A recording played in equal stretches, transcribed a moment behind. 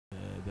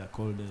they are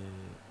called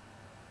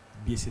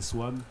BSS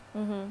Swag.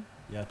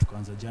 Yeah,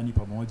 tukaanza journey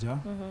pamoja.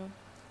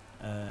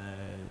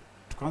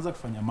 Tukaanza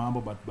kufanya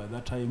mambo, but by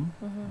that time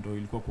ndo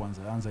ilikuwa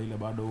kuanza ile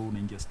bado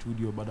unaingia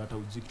studio, bado hata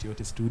uziki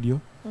yote studio.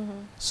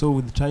 So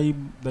with time,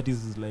 that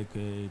is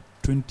like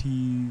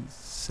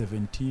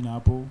 2017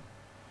 hapo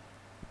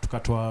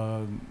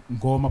tukatoa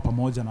ngoma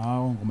pamoja na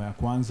hao, ngoma ya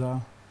kwanza,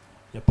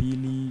 ya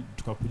pili,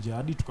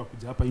 tukakuja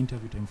hapa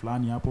interview time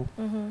fulani hapo.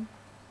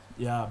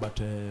 Yeah,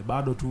 but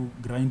bado tu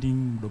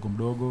grinding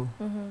mdogo.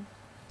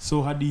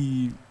 So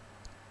hadi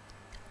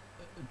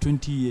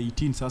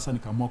 2018 sasa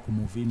nikaamua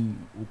kumove in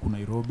huku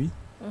Nairobi.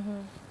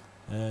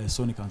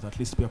 So nikaanza at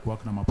least pia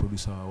kuwork na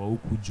maproducer wa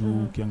huku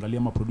juu.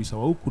 Ukiangalia maproducer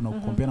wa huku na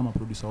compare na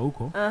maproducer wa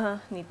huko,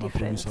 ni different.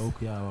 Maproducer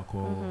huko ya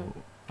wako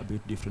a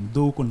bit different.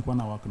 Though huko nilikuwa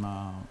na work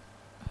na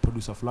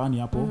producer fulani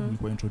hapo,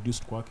 nilikuwa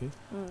introduced kwake.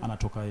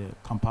 Anatoka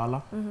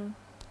Kampala.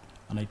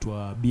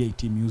 Anaitwa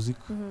Y254 Musiq.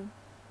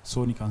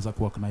 So nikaanza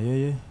kuwork na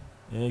yeye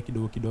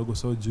kidogo.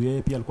 So juu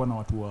yeye pia alikuwa na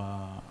watu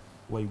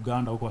wa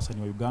Uganda huko,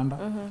 wasanii wa Uganda,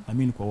 na mimi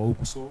nilikuwa wa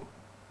huku. So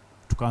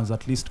tukaanza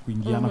at least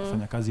kuingiana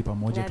kufanya kazi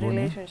pamoja tuone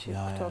relationship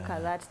kutoka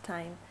that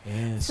time.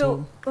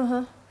 So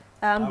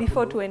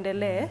before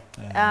tuendelee,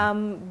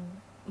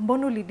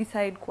 mbona uli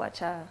decide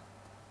kuacha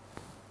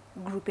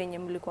group yenye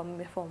mlikuwa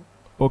mmeform?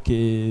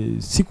 Okay,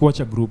 si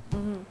kuacha group.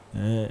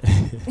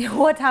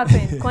 What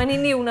happened? Kwa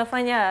nini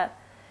unafanya,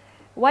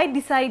 why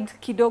decide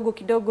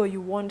kidogo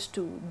you want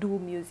to do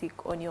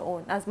music on your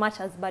own as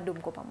much as bado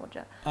mko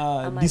pamoja?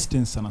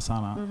 Distance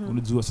sana.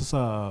 Unajua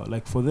sasa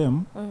like for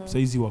them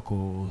saizi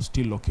wako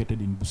still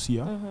located in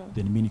Busia,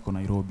 then mimi niko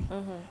Nairobi.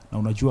 Na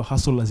unajua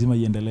hustle lazima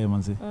iendelee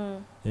manze.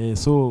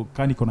 So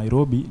kani niko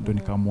Nairobi ndo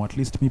nikaamua at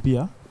least mimi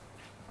pia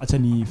acha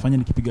nifanye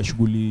nikipiga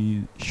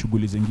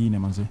shughuli zingine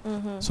manze.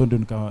 So ndo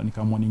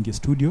nikaamua niingie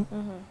studio,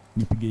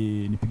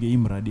 nipige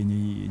imradi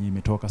yenye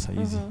imetoka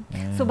saizi.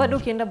 So bado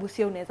ukienda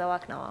Busia unaweza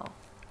work na wao?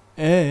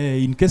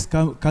 In case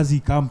kazi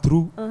come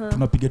through,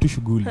 tunapiga tu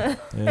shughuli.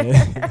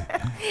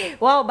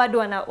 Wao bado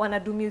wana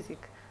do music?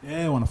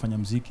 Wanafanya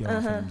muziki,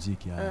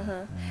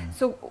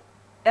 So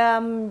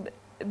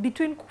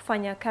between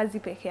kufanya kazi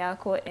peke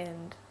yako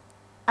and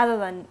other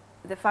than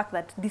the fact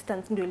that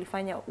distance ndio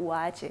ilifanya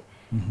uache,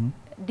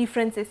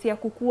 differences ya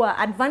kukua,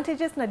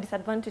 advantages na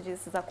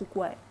disadvantages za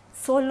kukua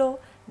solo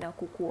na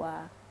kukua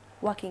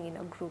working in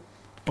a group?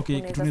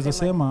 Okay, tunaweza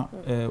sema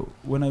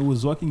when I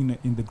was working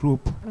in the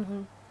group,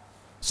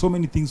 so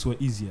many things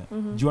were easier.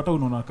 Juu hata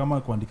unaona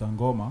kama kuandika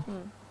ngoma,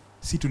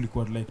 si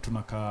tulikuwa like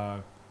tunaka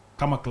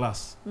kama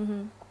class.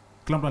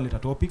 Kila mtu analeta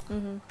topic,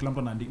 kila mtu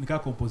anaandika, nika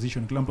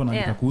composition, kila mtu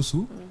anaandika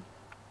kuhusu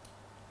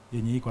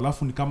yenye iko,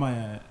 alafu ni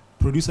kama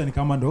producer ni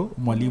kama ndo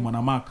mwalimu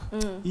na mark.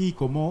 Hii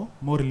iko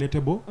more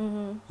relatable,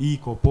 hii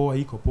iko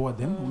poa,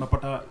 then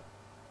unapata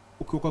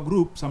ukiwa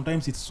group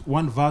sometimes it's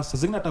one verse,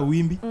 sasa hata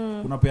wimbi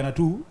unapeana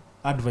tu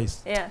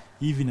advice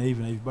hivi na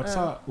hivi. But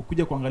sasa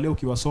ukija kuangalia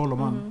ukiwa solo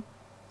man,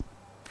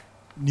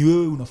 ni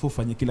wewe unafaa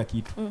ufanye kila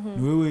kitu.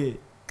 Ni wewe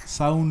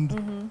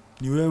sound,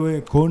 ni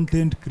wewe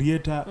content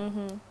creator,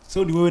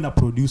 so ni wewe na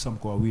producer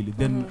mko wawili.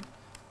 Then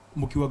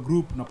mkiwa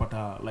group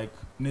unapata like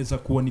naweza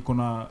kuwa niko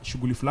na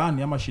shughuli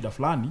fulani ama shida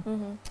fulani,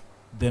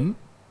 then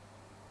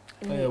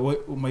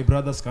my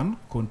brothers can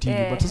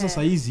continue. But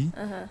sasa hizi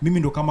mimi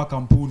ndo kama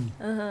kampuni,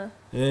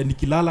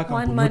 nikilala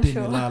kampuni yote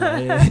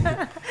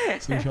inalala.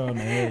 So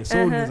shaona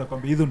so naweza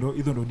kwambia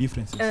hizo ndo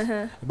differences.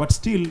 But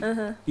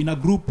still in a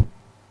group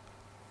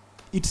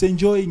it's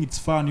enjoying,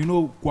 it's fun, you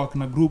know. Kwa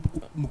na group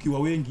mkiwa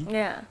wengi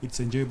it's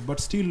enjoyable, but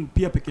still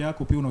pia peke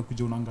yako pia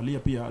unakuja unaangalia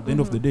pia at the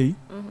end of the day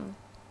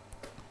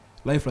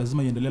life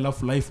lazima iendelee.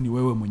 Life ni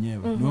wewe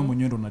mwenyewe. Ni wewe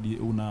mwenyewe ndo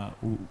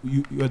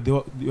you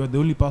are the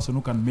only person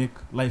who can make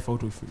life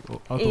out of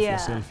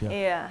yourself.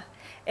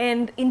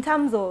 And in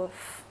terms of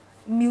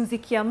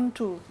music ya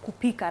mtu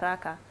kupika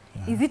haraka,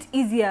 is it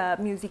easier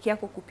music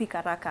yako kupika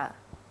haraka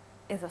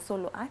as a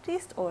solo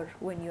artist or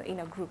when you're in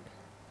a group?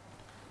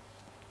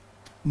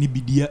 Ni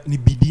bidii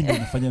ndio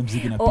nafanya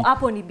muziki na pika.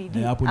 Hapo ni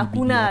bidii.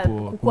 Hakuna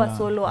kukua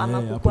solo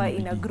ama kukua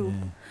in a group.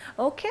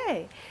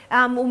 Okay.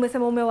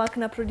 Umesema umework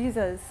na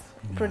producers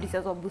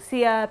wa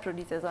Busia,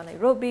 producers wa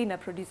Nairobi na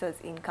producers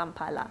in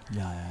Kampala.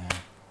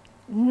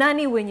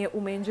 Nani wenye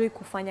umeenjoy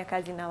kufanya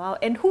kazi na wao,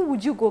 and who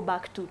would you go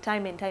back to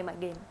time and time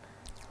again?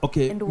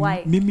 Okay, and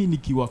why? Mimi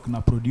nikiwork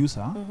na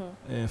producer,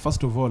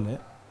 first of all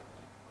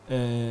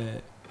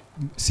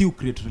si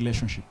create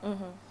relationship.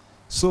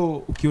 So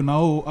ukiona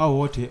hao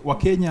wote wa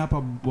Kenya hapa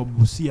wa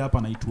Busia hapa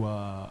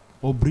anaitwa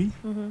Aubrey,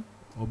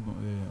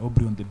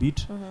 Aubrey on the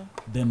beat,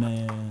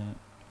 then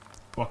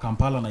wa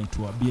Kampala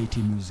anaitwa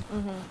Y254 Musiq.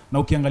 Na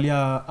ukiangalia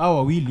hao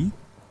wawili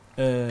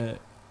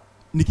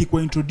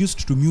nikikuwa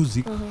introduced to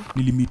music,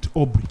 nilimit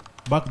Aubrey,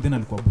 back then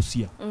alikuwa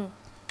Busia.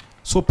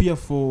 So pia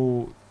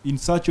for in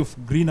search of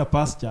greener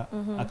pasture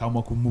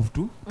akaamua ku move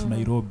to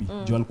Nairobi.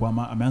 Jo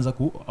alikuwa ameanza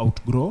ku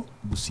outgrow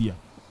Busia.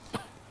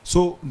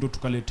 So ndo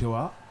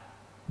tukaletewa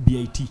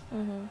BIT.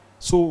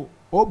 So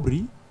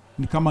Aubrey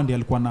ni kama ndiye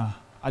alikuwa na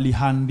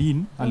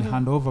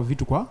hand over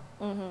vitu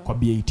kwa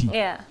BIT.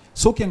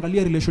 So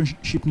ukiangalia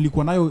relationship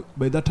nilikuwa nayo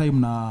by that time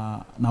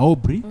na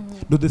Aubrey,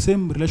 do the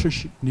same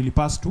relationship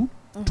nilipass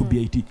to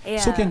BIT.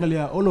 So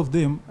ukiangalia all of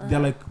them,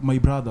 they're like my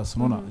brothers,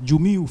 unaona. Juu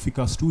mimi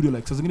ufika studio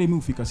like saa zingine mimi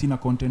ufika sina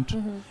content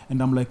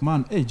and I'm like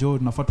man, hey Joe,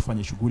 nafaa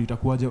tufanye shughuli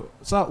itakuwaje.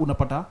 Sasa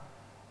unapata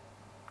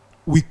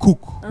we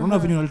cook. Unaona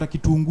vile unaleta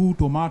kitunguu,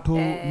 tomato,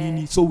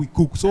 nini, so we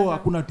cook. So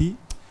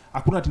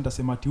hakuna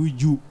nitasema ati huyu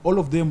juu all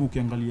of them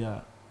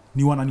ukiangalia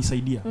ni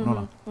wananisaidia,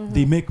 unaona.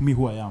 They make me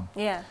who I am.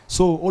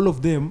 So all of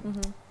them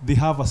they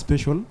have a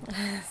special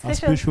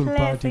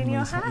part in my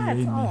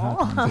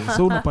heart.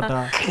 So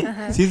unapata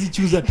siwezi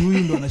choose tu huyu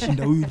ndo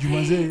anashinda huyu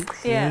Jumanze.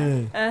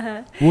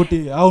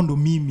 Wote hao ndo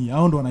mimi,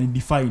 hao ndo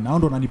wananidefine, hao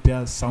ndo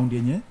wananipea sound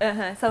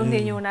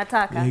yenye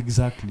unataka.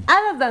 Exactly.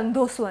 Other than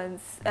those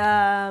ones,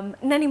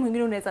 nani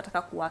mwingine unaweza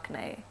taka kuwork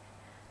naye?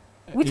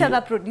 Which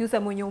other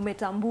producer mwenye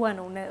umetambua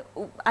na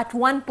at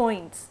one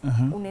point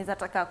unaweza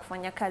taka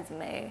kufanya kazi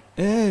na yeye?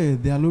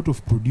 There are a lot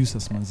of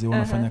producers manze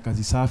wanafanya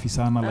kazi safi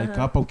sana. Like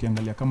hapa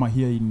ukiangalia kama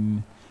here in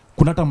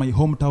kuna hata my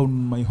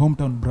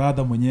hometown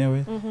brother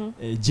mwenyewe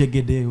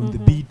Jegede on the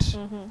beat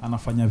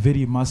anafanya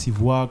very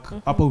massive work.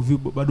 Hapa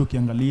bado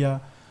ukiangalia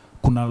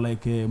kuna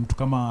like mtu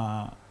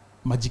kama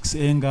Magic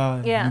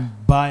Senga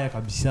mbaya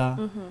kabisa.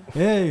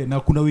 Na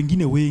kuna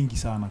wengine wengi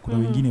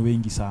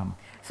sana.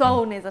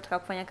 So unaweza taka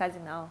kufanya kazi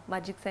nao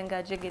Magic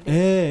Senga,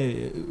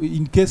 Jegede?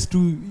 In case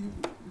tu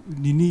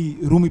nini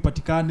room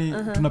ipatikane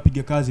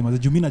tunapiga kazi maze.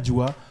 Juu mimi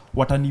najua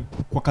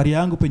kwa career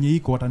yangu penye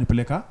iko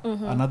watanipeleka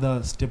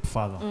another step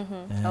further.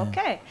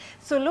 Okay,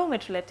 so leo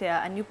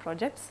umetuletea a new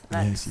project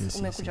that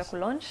umekuja ku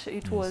launch.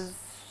 It was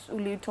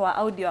ulitoa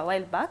audio a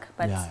while back,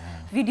 but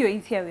video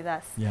is here with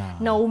us.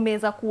 Na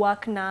umeweza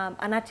kuwork na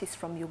an artist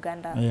from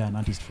Uganda. An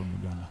artist from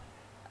Uganda.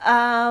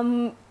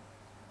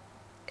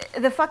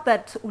 The fact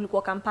that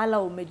ulikuwa Kampala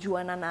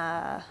umejuana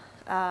na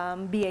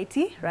BIT,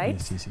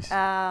 right? Yes.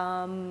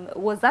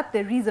 Was that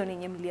the reason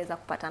yenye mliweza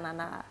kupatana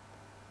na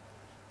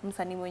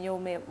msanii mwenye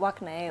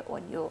umework na yeye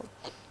on your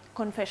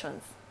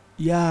Confessions?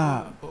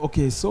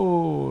 Okay,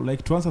 so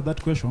like to answer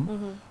that question,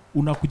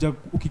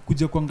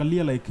 ukikuja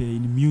kuangalia like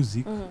in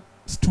music,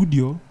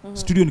 studio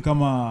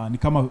ni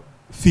kama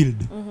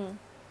field.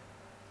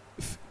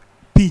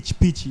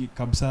 Pitch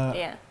kabisa,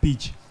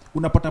 pitch.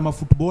 Unapata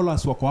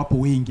mafootballers wako hapo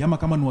wengi, ama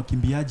kama ni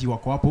wakimbiaji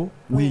wako hapo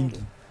wengi.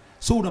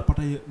 So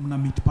unapata mna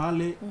meet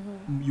pale,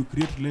 you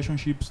create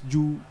relationships.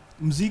 Juu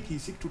muziki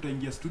si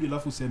tutaingia studio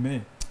alafu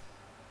useme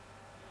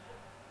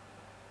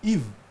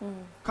Eve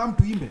come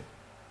tuimbe,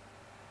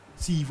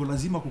 si hivyo.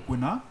 Lazima kukuwe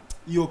na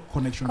hiyo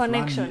connection.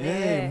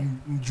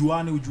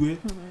 Mjuane, ujue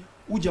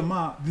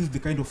ujamaa this is the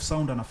kind of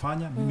sound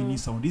anafanya, mimi ni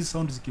sound. These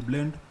sounds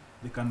zikiblend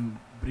they can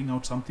bring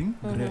out something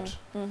great.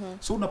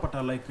 So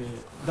unapata like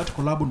that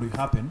collab ndo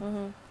happen.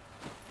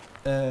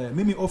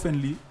 Mimi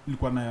oftenly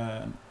nilikuwa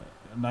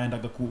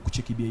naendaga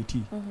kucheki BIT.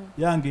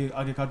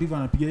 Angekativa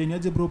anapiga yeye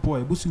aje bro poa,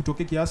 hebu si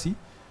utoke kiasi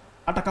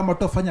hata kama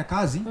tutafanya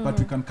kazi but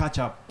we can catch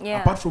up.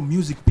 Apart from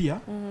music pia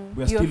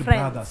we are still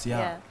brothers.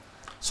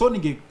 So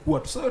ningekuwa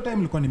tu so time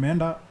nilikuwa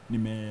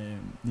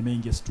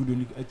nimeingia studio.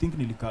 I think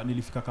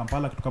nilifika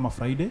Kampala kitu kama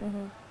Friday.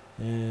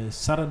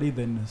 Saturday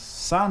then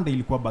Sunday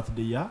ilikuwa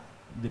birthday ya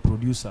the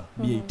producer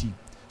BIT.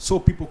 So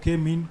people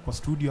came in kwa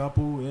studio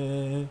hapo.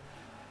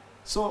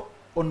 So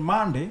on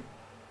Monday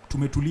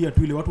tumetulia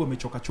tu, ile watu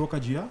wamechoka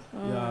juu ya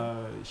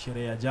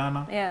sherehe ya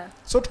jana.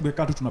 So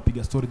tumekaa tu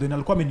tunapiga story. Then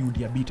alikuwa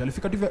ameniundia beat.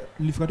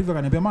 Nilifika tu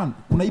akaniambia man,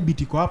 kuna hii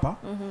beat iko hapa.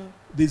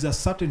 There's a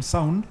certain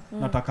sound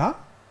nataka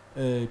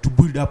to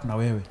build up na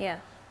wewe.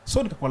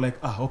 So nikakuwa like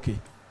okay.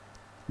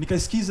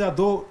 Nikaisikiza,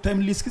 though time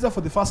nilisikiza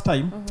for the first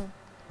time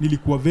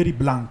nilikuwa very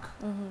blank.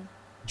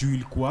 Juu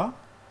ilikuwa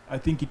I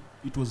think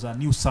it was a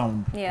new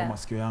sound kwa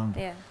masikio yangu.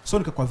 So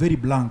nikakuwa very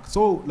blank.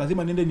 So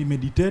lazima niende ni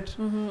meditate,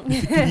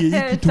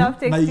 nifikirie hiki tu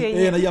na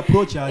i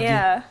approach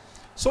aje.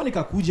 So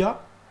nikakuja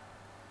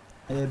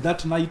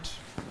that night,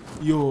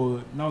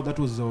 now that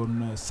was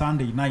on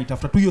Sunday night,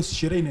 after 2 years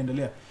sherehe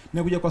inaendelea.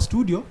 Nikakuja kwa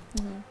studio,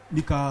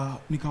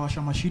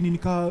 nikawasha mashini,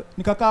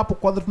 nikakaa hapo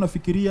kwanza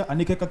tunafikiria,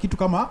 nikaweka kitu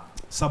kama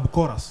sub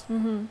chorus.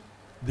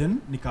 Then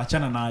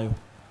nikaachana nayo.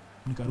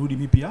 Nikarudi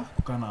mimi pia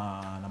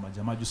kukana na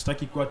majamaa.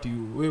 Justaki kwa ati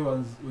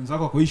wewe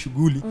wenzako kwa hii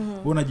shughuli,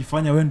 wewe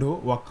unajifanya wewe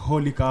ndo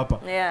workaholic hapa.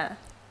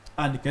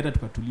 Nikaenda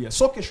tukatulia.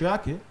 So kesho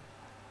yake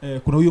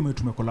kuna huyo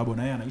tumecollab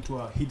na yeye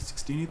anaitwa Hid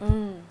 16th.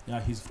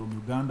 He's from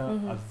Uganda,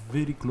 a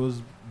very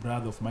close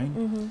brother of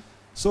mine.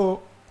 So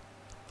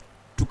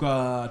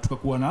tukaanza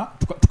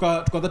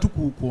tu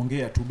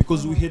kuongea tu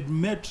because we had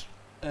met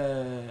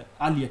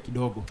earlier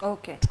kidogo.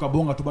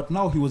 Tukabonga tu, but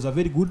now he was a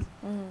very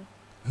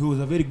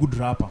good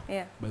rapper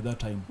by that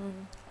time.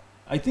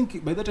 I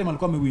think by that time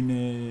alikuwa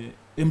amewin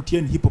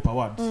MTN Hip Hop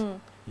Awards.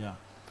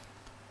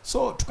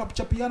 So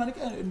tukachapiana,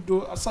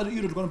 ndo sasa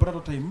hiyo tulikuwa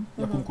tunapata time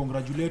ya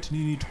kumcongratulate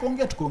nini,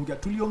 tukaongea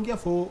tuliongea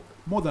for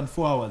more than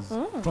 4 hours.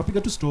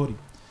 Tunapiga tu story.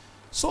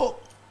 So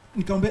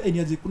nikamwambia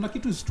niaje, kuna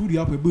kitu studio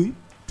hapo, hebu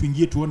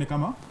tuingie tuone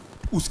kama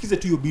usikize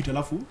tu hiyo beat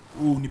alafu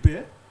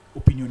unipe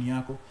opinion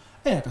yako.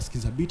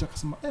 Akasikiza beat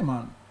akasema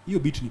man, hiyo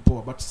beat ni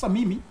poa, but sasa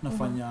mimi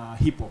nafanya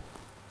hip hop.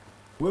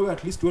 Wewe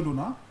at least wewe ndo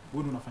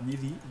wewe unafanya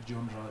hizi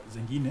genre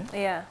zingine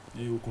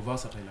uko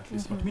versatile at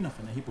least but mimi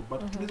nafanya hip hop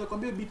but tunaweza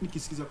kuambia beat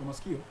nikisikiza kwa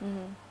masikio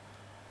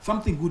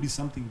something good is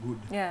something good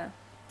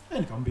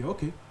nikamwambia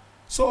okay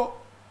so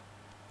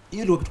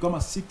hiyo ndio kitu kama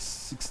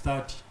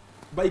 6:30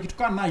 by kitu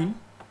kama 9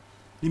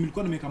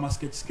 nilikuwa nimeka ma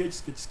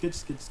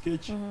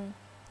sketch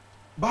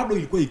bado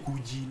ilikuwa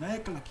ikuji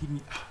naeka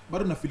lakini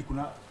bado na feel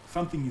kuna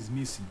something is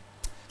missing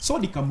so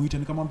nikamuita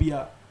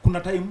nikamwambia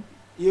kuna time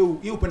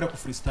yeye upenda ku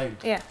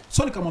freestyle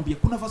so nikamwambia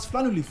kuna verse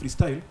fulani uli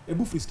freestyle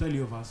hebu freestyle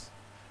hiyo verse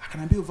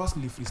akaniambia hiyo verse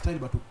nili freestyle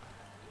but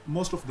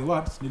most of the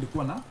words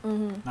nilikuwa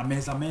na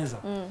meza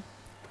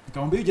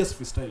nikamwambia you just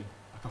freestyle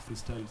aka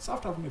freestyle so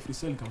after me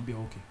freestyle nikamwambia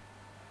okay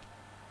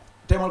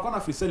time alikuwa na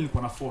freestyle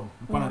nilikuwa na phone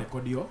nilikuwa na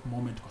record hiyo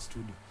moment kwa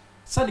studio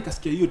sasa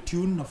nikasikia hiyo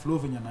tune na flow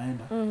venye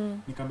naenda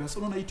nikamwambia so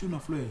unaona hii tune na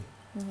flow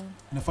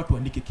inafaa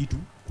tuandike kitu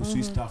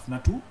kuhusu stuff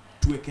na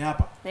tuweke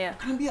hapa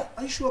akaniambia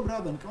are you sure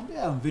brother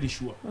nikamwambia I'm very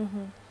sure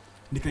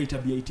nikaita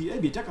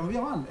BIT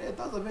akamwambia man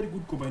that's a very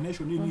good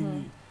combination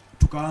nini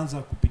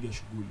tukaanza kupiga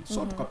shughuli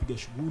so tukapiga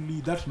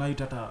shughuli that night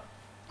hata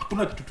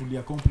hakuna kitu tuli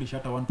accomplish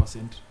hata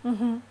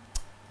 1%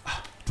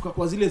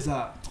 tukakuwa zile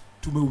za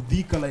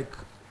tumeudhika like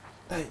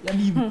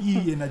yani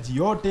hii energy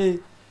yote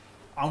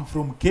I'm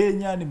from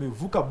Kenya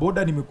nimevuka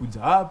border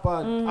nimekuja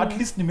hapa at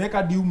least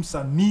nimeweka diu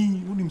msanii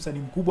huyu ni msanii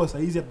mkubwa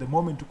saizi at the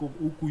moment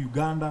huku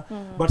Uganda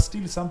but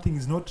still something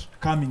is not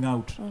coming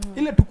out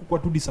ile tu kwa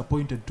tu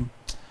disappointed tu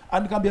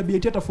nikamwambia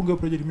BIT atafunga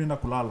project mimi naenda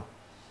kulala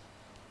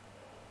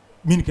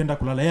mimi nikaenda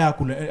kulala yeye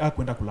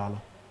hakwenda kulala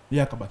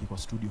yeye akabaki kwa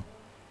studio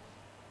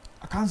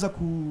akaanza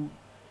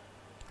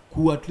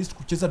ku at least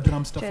kucheza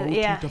drums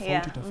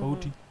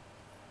tofauti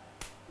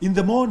in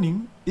the morning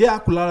yeye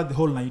akulala the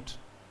whole night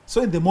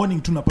so in the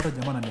morning tunapata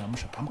jamaa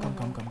ananiamsha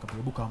amka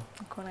hebu kama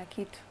kuna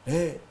kitu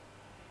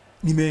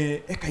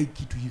nimeeka hii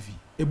kitu hivi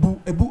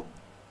hebu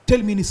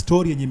tell me any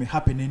story yenye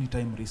imehappen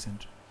anytime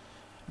recent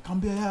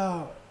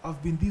nikamwambia I've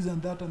been this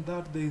and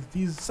that there is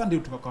this Sunday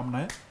tukakamna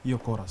naye hiyo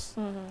chorus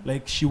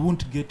like she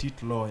won't get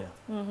it lawyer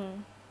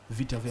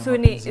vita vya so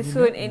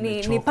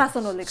ni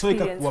personal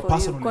experience so for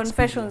you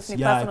confessions ni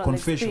personal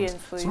experience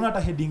for you so hata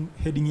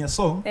heading ya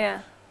song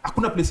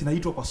hakuna place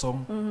inaitwa kwa song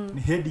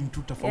ni heading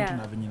tu tofauti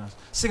na venye nazo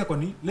sika kwa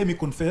ni let me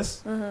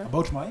confess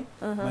about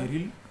my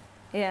real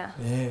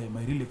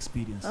my real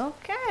experience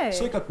okay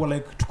so ikakuwa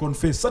like to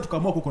confess sasa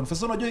tukaamua ku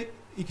confess unajua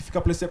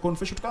ikifika place ya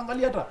confession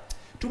tukaangalia hata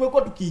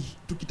tumekuwa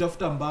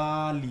tukitafuta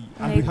mbali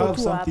and we have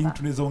something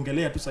tunaweza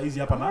ongelea tu saizi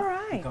hapa na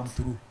come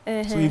through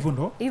so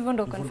hivyo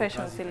ndo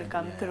confessions will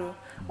come through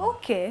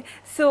okay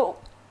so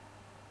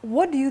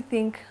what do you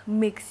think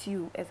makes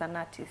you as an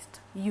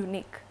artist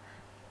unique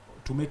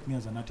to make me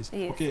as an artist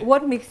okay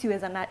what makes you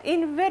as an artist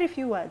in very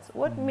few words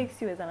what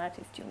makes you as an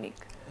artist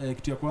unique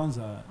kitu ya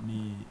kwanza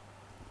ni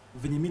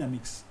venye mimi na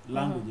mix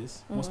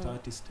languages most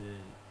artists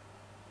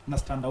na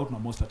stand out na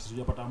most artists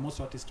unapata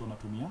most artists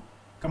wanatumia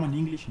kama ni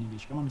English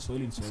kama ni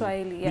Swahili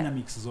mimi na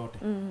mix zote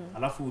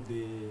alafu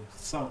the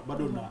sound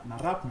bado na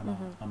rap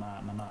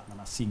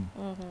na sing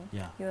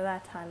you're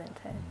that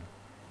talented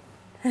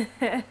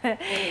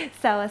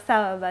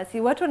sawa basi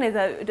watu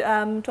wanaweza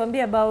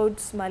tuambie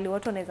about mali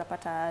watu wanaweza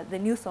pata the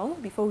new song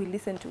before we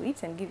listen to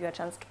it and give you a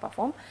chance to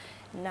perform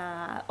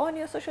na on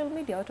your social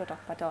media watu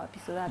watakupata wapi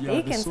so that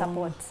they can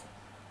support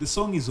the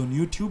song is on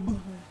YouTube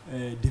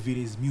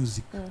DavyRayz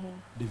Musiq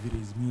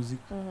DavyRayz Musiq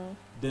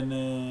then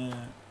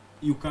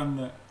you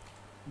can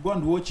go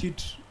and watch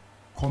it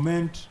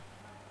comment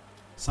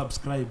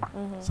subscribe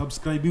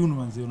subscribe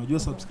manze unajua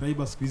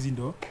subscribers squeeze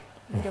ndo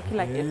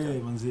kila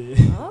kitu manze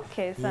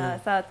okay so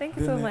thank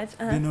you so much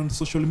then on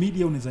social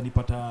media unaweza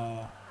nipata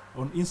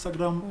on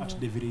Instagram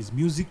 @DavyRayz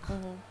Musiq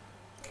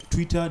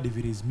Twitter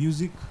DavyRayz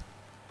Musiq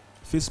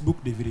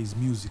Facebook DavyRayz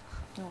Musiq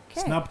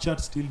okay Snapchat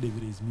still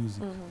DavyRayz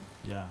Musiq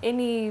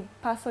any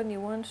person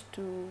you want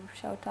to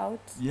shout out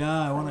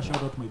I want to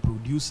shout out my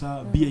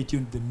producer BIT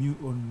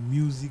on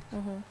music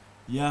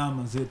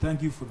manze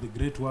thank you for the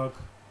great work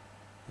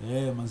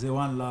manze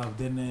one love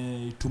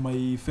then to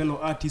my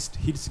fellow artist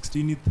hit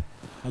 16th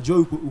najua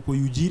uko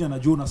Eugene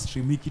najua una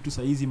stream kitu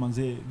saizi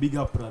manze big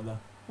up brother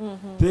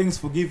thanks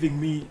for giving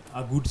me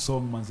a good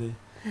song manze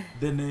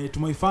then to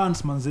my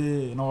fans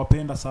manze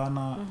nawapenda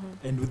sana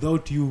and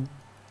without you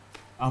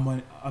I'm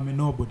a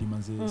nobody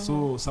manze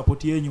so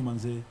support yenu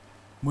manze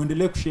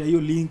muendelee kushare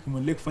hiyo link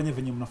muendelee kufanya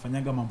venye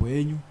mnafanyanga mambo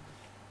yenu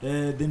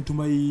then to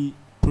my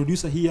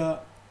producer here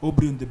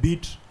Aubrey on the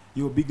beat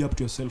you big up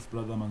to yourself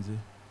brother manze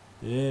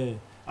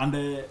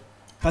and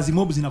kazi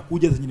mob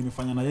zinakuja zenye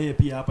nimefanya na yeye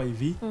pia hapa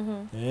hivi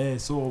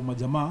so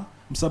majamaa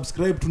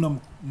msubscribe tuna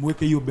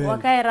mweke hiyo bell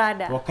wakae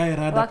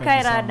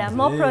rada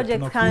more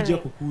projects coming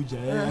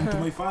kukuja and to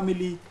my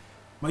family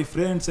my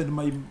friends and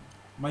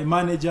my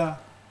manager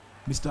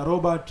Mr.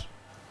 Robert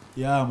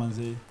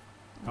manze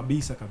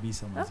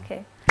kabisa manze okay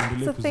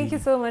so thank you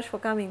so much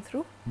for coming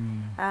through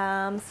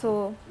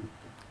so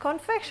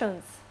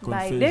Confessions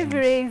by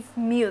DavyRayz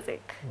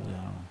Musiq